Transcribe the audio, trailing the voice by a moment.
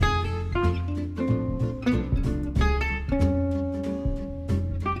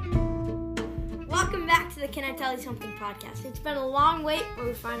Can I Tell You Something podcast. It's been a long wait, but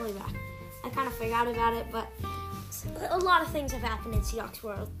we're finally back. I kind of forgot about it, but a lot of things have happened in Seahawks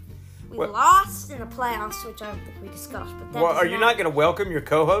world. We lost in the playoffs, which I don't think we discussed. But that are you not going to welcome your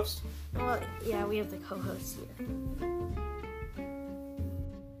co-host? Well, yeah, we have the co-host here.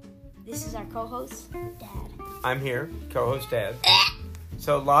 This is our co-host, Dad. I'm here, co-host Dad.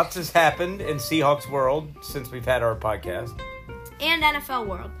 So lots has happened in Seahawks world since we've had our podcast. And NFL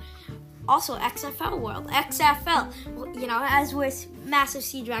world. Also, XFL world. XFL. You know, as we're massive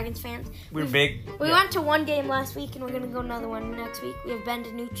Sea Dragons fans. We're big. We went to one game last week, and we're going to go another one next week. We have Ben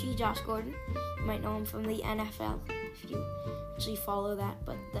DiNucci, Josh Gordon. You might know him from the NFL, if you actually follow that.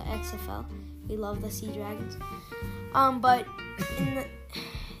 But the XFL, we love the Sea Dragons. But in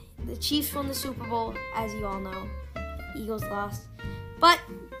the Chiefs won the Super Bowl, as you all know. Eagles lost. But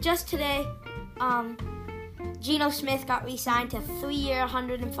just today, Geno Smith got re-signed to a 3-year,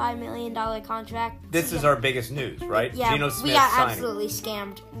 $105 million contract. This is our biggest news, right? Yeah, Geno Smith we got signing. absolutely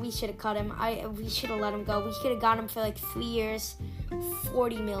scammed. We should have cut him. We should have let him go. We could have got him for like 3 years,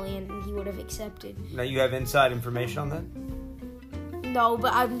 $40 million, and he would have accepted. Now, you have inside information on that? No,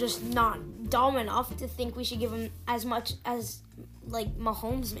 but I'm just not dumb enough to think we should give him as much as like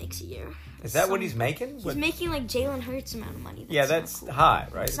Mahomes makes a year. Is that what he's making? He's making like Jalen Hurts amount of money. That's cool. high,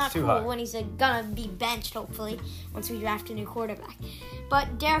 right? It's not too cool high. when he's gonna be benched, hopefully, once we draft a new quarterback.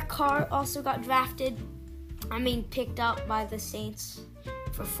 But Derek Carr also got picked up by the Saints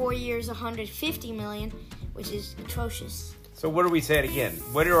for 4 years, $150 million, which is atrocious. So what do we say it again?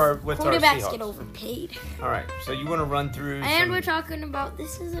 What's our Quarterbacks Seahawks? get overpaid. All right, so you want to run through We're talking about,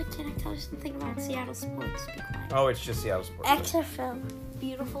 this is a Can I Tell You Something about Seattle sports? Be quiet. Oh, it's just Seattle sports. XFL,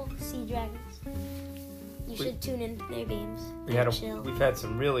 beautiful Sea Dragons. You should tune into their games. We've had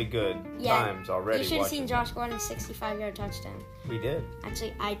some really good times already. You should have seen Josh Gordon's 65-yard touchdown. We did.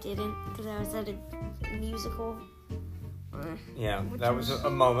 Actually, I didn't because I was at a musical. Yeah, that was a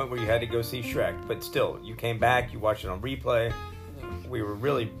moment where you had to go see Shrek. But still, you came back, you watched it on replay. Yeah. We were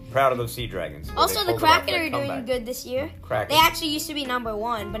really proud of those Sea Dragons. Also, the Kraken are doing good this year. Kraken. They actually used to be number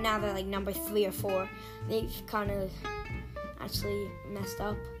 1, but now they're like number 3 or 4. They've kind of actually messed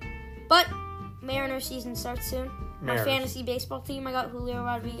up. But Mariners season starts soon. My fantasy baseball team, I got Julio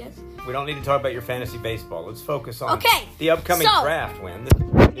Rodriguez. We don't need to talk about your fantasy baseball. Let's focus on the upcoming draft, Wynn.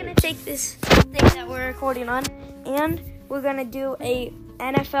 We're going to take this thing that we're recording on, and we're going to do a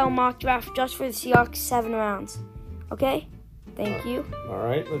NFL mock draft just for the Seahawks, 7 rounds. Okay? Thank you. All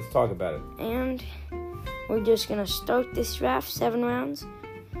right, let's talk about it. And we're just going to start this draft, 7 rounds.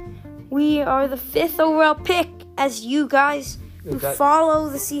 We are the 5th overall pick, as you guys who follow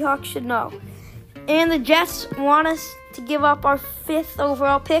the Seahawks should know. And the Jets want us to give up our 5th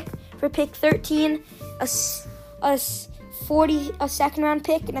overall pick for pick 13, a second-round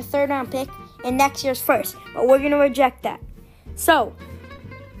pick, and a third-round pick, and next year's first. But we're going to reject that. So,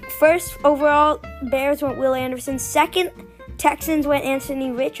 first overall, Bears went Will Anderson. Second, Texans went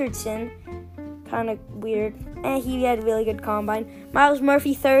Anthony Richardson. Kind of weird. And he had a really good combine. Myles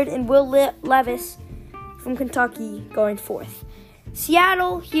Murphy third, and Will Levis from Kentucky going 4th.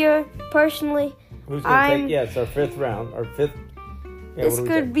 Seattle here, personally. Who's going to take? Yeah, it's our 5th round. Our 5th. Yeah, this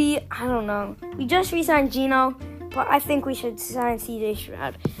could be, I don't know. We just re-signed Geno, but I think we should sign C.J.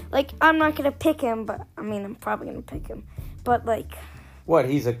 Stroud. Like, I'm not going to pick him, but, I'm probably going to pick him. But, like... What,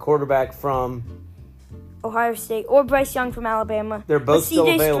 he's a quarterback from... Ohio State, or Bryce Young from Alabama. They're both still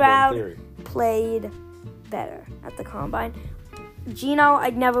available in theory. C.J. Stroud played better at the Combine. Geno, I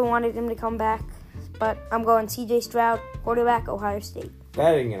never wanted him to come back, but I'm going C.J. Stroud, quarterback, Ohio State.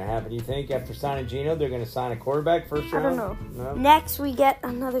 That ain't going to happen, you think? After signing Geno, they're going to sign a quarterback first round? I don't know. No? Next, we get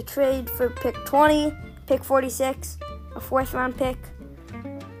another trade for pick 20, pick 46, a 4th-round pick.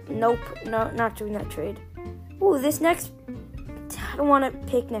 Nope, no, not doing that trade. Ooh, this next... I don't want to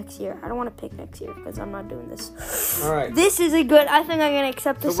pick next year. Because I'm not doing this. All right. This is a good... I think I'm going to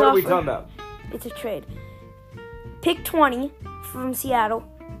accept this offer. So what are we talking about? It's a trade. Pick 20 from Seattle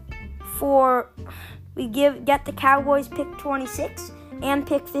we get the Cowboys pick 26 and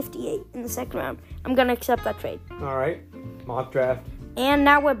pick 58 in the second round. I'm going to accept that trade. All right. Mock draft. And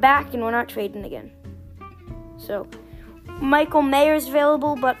now we're back and we're not trading again. So, Michael Mayer's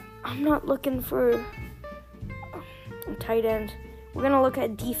available, but I'm not looking for a tight end. We're going to look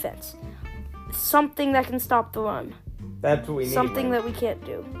at defense. Something that can stop the run. That's what we need. Something that we can't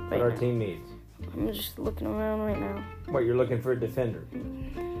do right what our now. team needs. I'm just looking around right now. What, you're looking for a defender?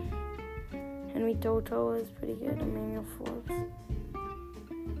 Henry Toto is pretty good. Emmanuel Forbes.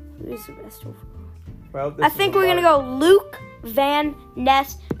 Who is the best overall? Well, I think we're going to go Luke Van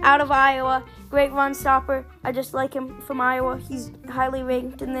Ness out of Iowa. Great run stopper. I just like him from Iowa. He's highly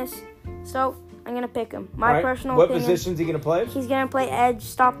ranked in this. So, I'm going to pick him. Personal What opinion. position is he going to play? He's going to play edge,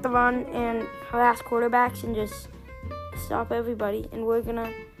 stop the run, and harass quarterbacks and just stop everybody. And we're going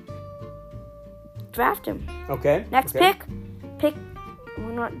to draft him. Okay. Next pick.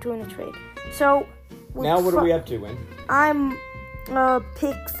 We're not doing a trade. So now what are we up to, Wynn? I'm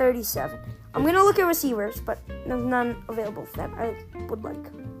pick 37. I'm going to look at receivers, but there's none available that I would like.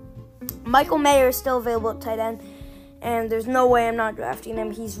 Michael Mayer is still available at tight end, and there's no way I'm not drafting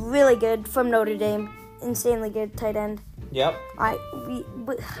him. He's really good from Notre Dame. Insanely good tight end. Yep. Are you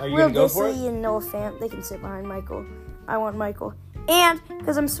going to go for it? And Noah Fant, they can sit behind Michael. I want Michael. And,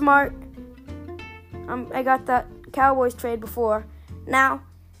 because I'm smart, I got that Cowboys trade before. Now,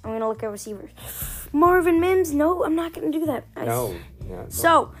 I'm going to look at receivers. Marvin Mims? No, I'm not going to do that. No.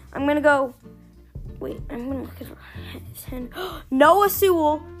 So, I'm going to go... Wait, I'm going to look at... Noah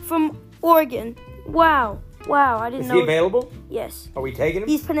Sewell from Oregon. Wow, I didn't know... Is he available? Yes. Are we taking him?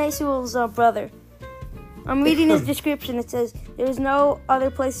 He's Penei Sewell's brother. I'm reading his description. It says, there's no other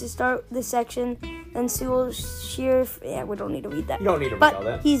place to start this section than Sewell's sheer... Yeah, we don't need to read that. You don't need to read all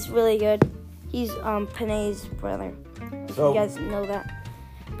that. But he's really good. He's Penei's brother. If you guys know that.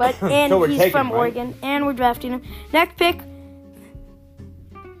 But and so he's taking from him, right? Oregon, and we're drafting him. Next pick.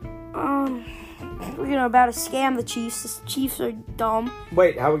 We're gonna about to scam the Chiefs. The Chiefs are dumb.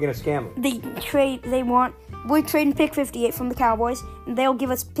 Wait, how are we gonna scam them? We're trading pick 58 from the Cowboys, and they'll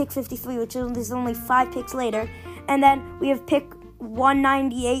give us pick 53, which is only 5 picks later. And then we have pick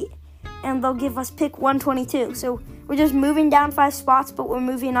 198, and they'll give us pick 122. So we're just moving down 5 spots, but we're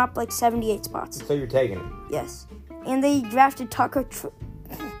moving up like 78 spots. So you're taking it? Yes. And they drafted Tucker.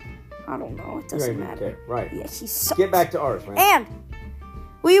 I don't know. It doesn't matter. Okay. Right. Yes, he sucks. Get back to ours, man. And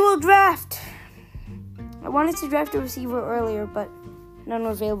we will draft. I wanted to draft a receiver earlier, but none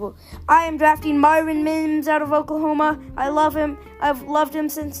were available. I am drafting Marvin Mims out of Oklahoma. I love him. I've loved him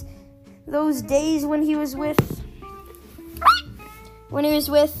since those days when he was with...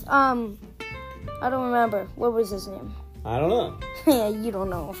 I don't remember. What was his name? I don't know. Yeah, you don't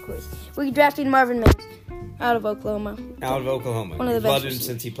know, of course. We're drafting Marvin Mims out of Oklahoma. Out of Oklahoma. One of the best loved him receivers.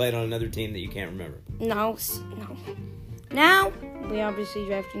 since he played on another team that you can't remember. No. Now, we obviously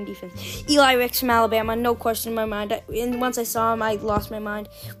drafting defense. Eli Ricks from Alabama, no question in my mind. And once I saw him, I lost my mind.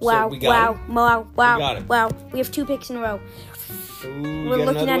 Wow, We got him. We have 2 picks in a row. Ooh, We're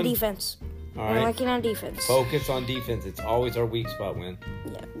looking at defense. All We're right. looking at defense. Focus on defense. It's always our weak spot, Wynn.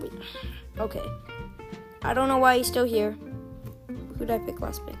 Yeah. Okay. I don't know why he's still here. Who did I pick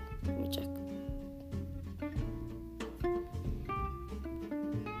last pick? Let me check.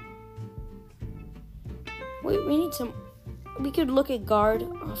 Wait, we need some... We could look at guard,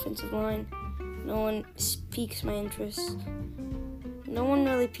 offensive line. No one piques my interest. No one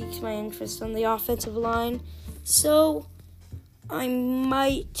really piques my interest on the offensive line. So, I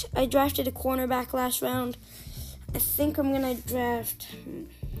drafted a cornerback last round. I think I'm going to draft...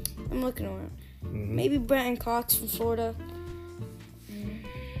 I'm looking around. Maybe Brenton Cox from Florida.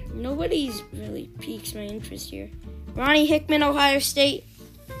 Nobody's really piques my interest here. Ronnie Hickman, Ohio State.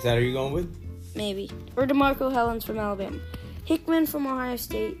 Is that who you're going with? Maybe. Or DeMarco Hellens from Alabama. Hickman from Ohio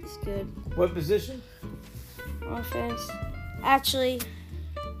State is good. What position? Offense. Actually,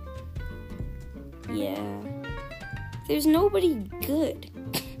 yeah. There's nobody good.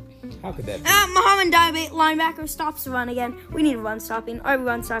 How could that be? Muhammad Diabate, linebacker, stops the run again. We need run stopping. Our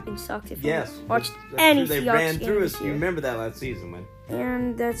run stopping sucks. If Yes. you watched That's any true. They Seahawks ran game through this us. year. You remember that last season, man.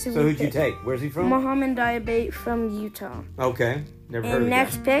 And that's who So who'd you take? Where's he from? Muhammad Diabate from Utah. Okay. Never heard of And him.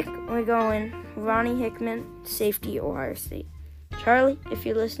 next pick, we're going Ronnie Hickman, safety, Ohio State. Charlie, if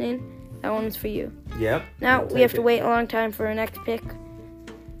you're listening, that one's for you. Yep. Now, we have to wait a long time for our next pick.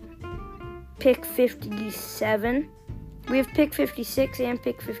 Pick 57. We have pick 56 and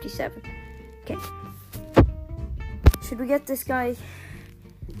pick 57. Okay. Should we get this guy?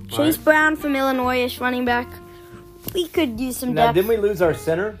 Chase Brown from Illinois, running back. We could use some Now, depth. didn't we lose our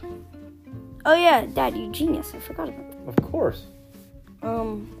center? Oh, yeah. Dad, you genius. I forgot about that. Of course.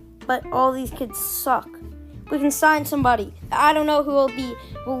 But all these kids suck. We can sign somebody. I don't know who it'll be,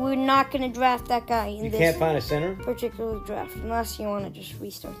 but we're not going to draft that guy in You this can't find a center? particular draft, unless you want to just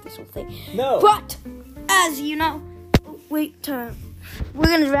restart this whole thing. No. But, as you know, we're going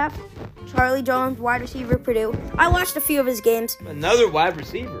to draft Charlie Jones, wide receiver, Purdue. I watched a few of his games. Another wide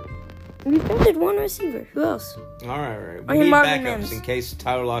receiver. We drafted one receiver. Who else? All right. I We hear need Marvin backups Mims. in case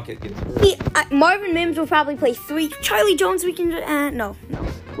Tyler Lockett gets hurt. Marvin Mims will probably play 3. Charlie Jones, we can... No.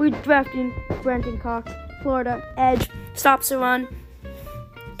 We're drafting Brenton Cox, Florida, edge, stops the run.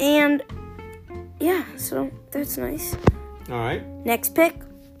 And, yeah, so that's nice. All right. Next pick.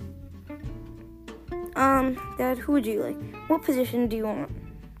 Dad, who would you like? What position do you want?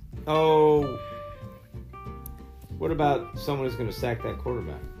 Oh, What about someone who's going to sack that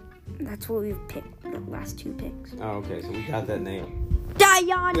quarterback? That's what we've picked, the last 2 picks. Oh, okay, so we got that nailed.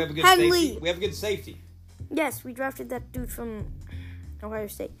 Dion Henley! We have a good safety. Yes, we drafted that dude from Ohio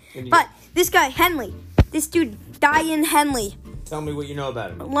State. But this guy, Henley, this dude, Dion Henley. Tell me what you know about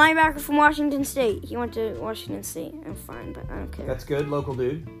him. Linebacker from Washington State. He went to Washington State. I'm fine, but I don't care. That's good, local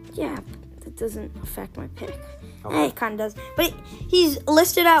dude. Yeah, that doesn't affect my pick. Okay. It kind of does. But he's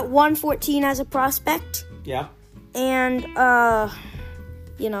listed at 114 as a prospect. Yeah. And,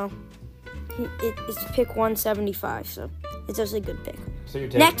 it's pick 175, so it's just a good pick. So you're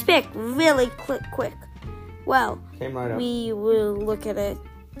taking Next pick, really quick. Well, came right up. We will look at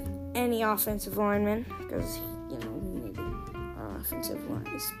any offensive lineman, because, maybe our offensive line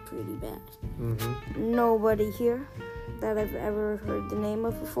is pretty bad. Mm-hmm. Nobody here that I've ever heard the name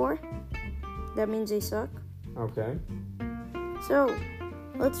of before. That means they suck. Okay. So,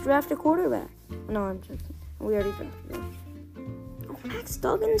 let's draft a quarterback. No, I'm joking. We already drafted him. Oh, Max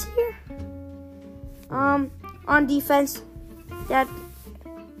Duggan's here. On defense, that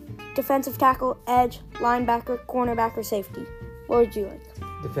defensive tackle, edge, linebacker, cornerback, or safety. What would you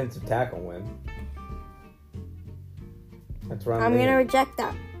like? Defensive tackle, Wynn. That's right. I'm going to reject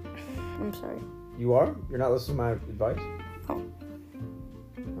that. I'm sorry. You are? You're not listening to my advice? Oh.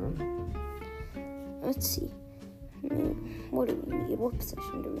 Let's see. What do we need? What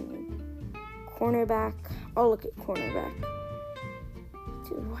position do we need? Cornerback. I'll look at cornerback.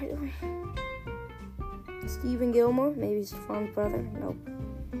 Dude, why do I... Stephen Gilmore? Maybe he's Stephon's brother? Nope.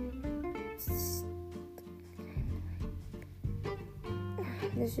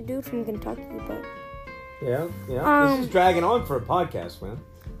 There's a dude from Kentucky, but... Yeah. This is dragging on for a podcast, man.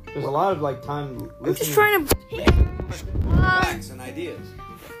 There's a lot of, time listening. I'm just trying to pick. Facts and ideas.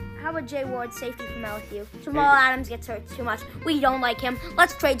 How about Jay Ward, safety from LSU? Jamal Adams gets hurt too much. We don't like him.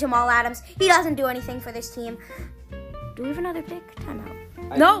 Let's trade Jamal Adams. He doesn't do anything for this team. Do we have another pick?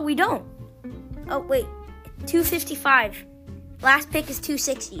 Timeout. No, we don't. Oh, wait. 255. Last pick is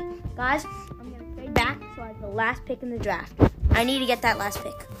 260. Guys, I'm going to trade back so I have the last pick in the draft. I need to get that last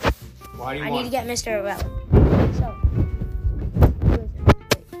pick. Why do you I want need to get Mr. Irrelevant. So,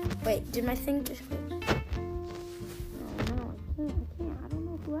 wait, did my thing just close? No, I can't. I don't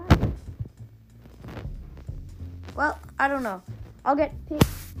know who has it. Well, I don't know. I'll get pick.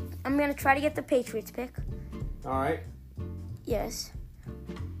 I'm going to try to get the Patriots pick. All right. Yes.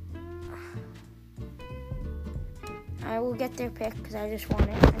 I will get their pick because I just want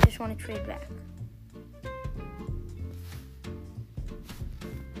it. I just want to trade back.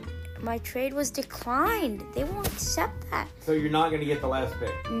 My trade was declined. They won't accept that. So you're not going to get the last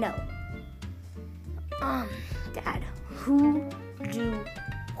pick? No. Dad, who do we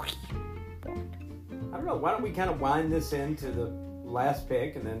want? I don't know. Why don't we kind of wind this into the last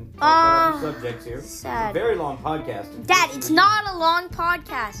pick and then talk about other subjects here? Sad. It's a very long podcast. Dad, it's not a long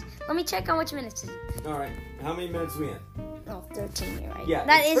podcast. Let me check how much minutes it is. All right. How many minutes are we in? Oh, 13, you're right. Yeah,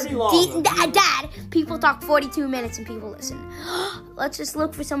 that it's is pretty long. Dad, people talk 42 minutes and people listen. Let's just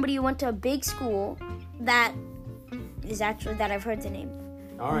look for somebody who went to a big school that I've heard the name.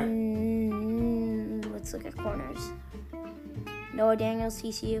 All right. Let's look at corners. Noah Daniels,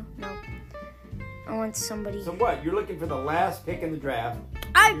 TCU? No. I want somebody. So what? You're looking for the last pick in the draft.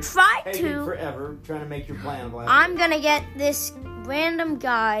 I tried taking to. forever trying to make your plan of last I'm going to get this random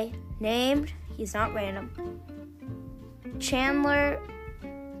guy named, he's not random, Chandler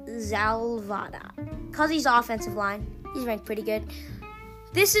Zalvada. Because he's offensive line. He's ranked pretty good.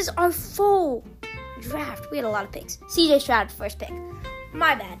 This is our full draft. We had a lot of picks. CJ Stroud, first pick.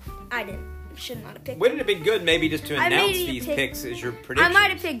 My bad. I should not have picked. Wouldn't it have been good maybe just to announce these picks as your prediction? I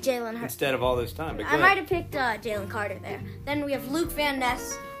might have picked Jalen Hurts. Instead of all this time. But I might have picked Jalen Carter there. Then we have Luke Van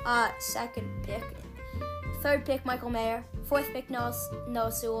Ness, second pick. Third pick, Michael Mayer. Fourth pick,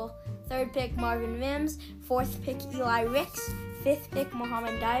 Noah Sewell. Third pick, Marvin Mims. Fourth pick, Eli Ricks. Fifth pick,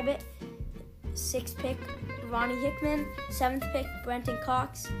 Mohamed Diabit. Sixth pick, Ronnie Hickman. Seventh pick, Brenton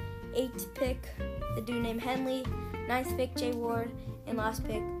Cox. Eighth pick, the dude named Henley. Ninth pick, Jay Ward. And last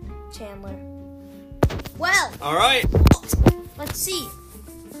pick, Chandler. Well. All right. Let's see.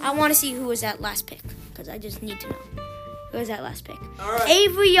 I want to see who was that last pick. Because I just need to know. Who was that last pick? All right.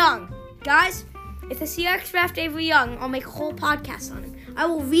 Avery Young. Guys, if the Seahawks draft Avery Young, I'll make a whole podcast on him. I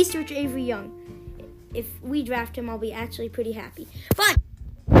will research Avery Young. If we draft him, I'll be actually pretty happy. But,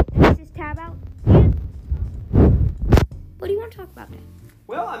 is this tab out? What do you want to talk about then?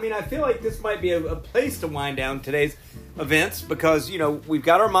 Well, I mean, I feel like this might be a place to wind down today's events because, we've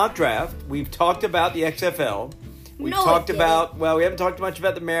got our mock draft. We've talked about the XFL. We haven't talked much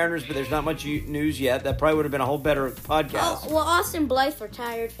about the Mariners, but there's not much news yet. That probably would have been a whole better podcast. Austin Blythe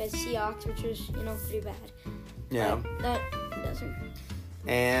retired for the Seahawks, which was, pretty bad. Yeah. That doesn't.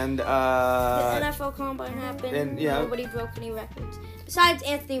 And the NFL Combine happened. And, nobody broke any records. Besides,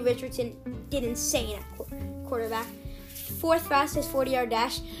 Anthony Richardson did insane at quarterback. Fourth fastest 40-yard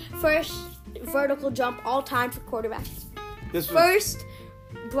dash. First vertical jump all time for quarterbacks. First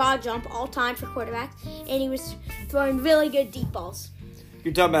broad jump all time for quarterbacks. And he was throwing really good deep balls.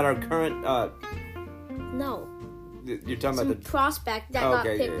 You're talking about our current... No. You're talking about the... prospect that got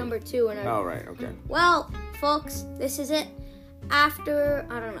picked number 2. Right, okay. Well, folks, this is it. After,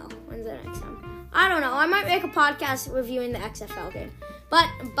 I don't know, when's the next time? I don't know. I might make a podcast reviewing the XFL game. But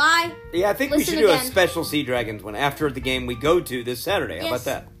bye. Yeah, I think we should do a special Sea Dragons one after the game we go to this Saturday. How about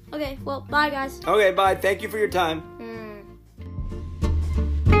that? Okay, well, bye, guys. Okay, bye. Thank you for your time.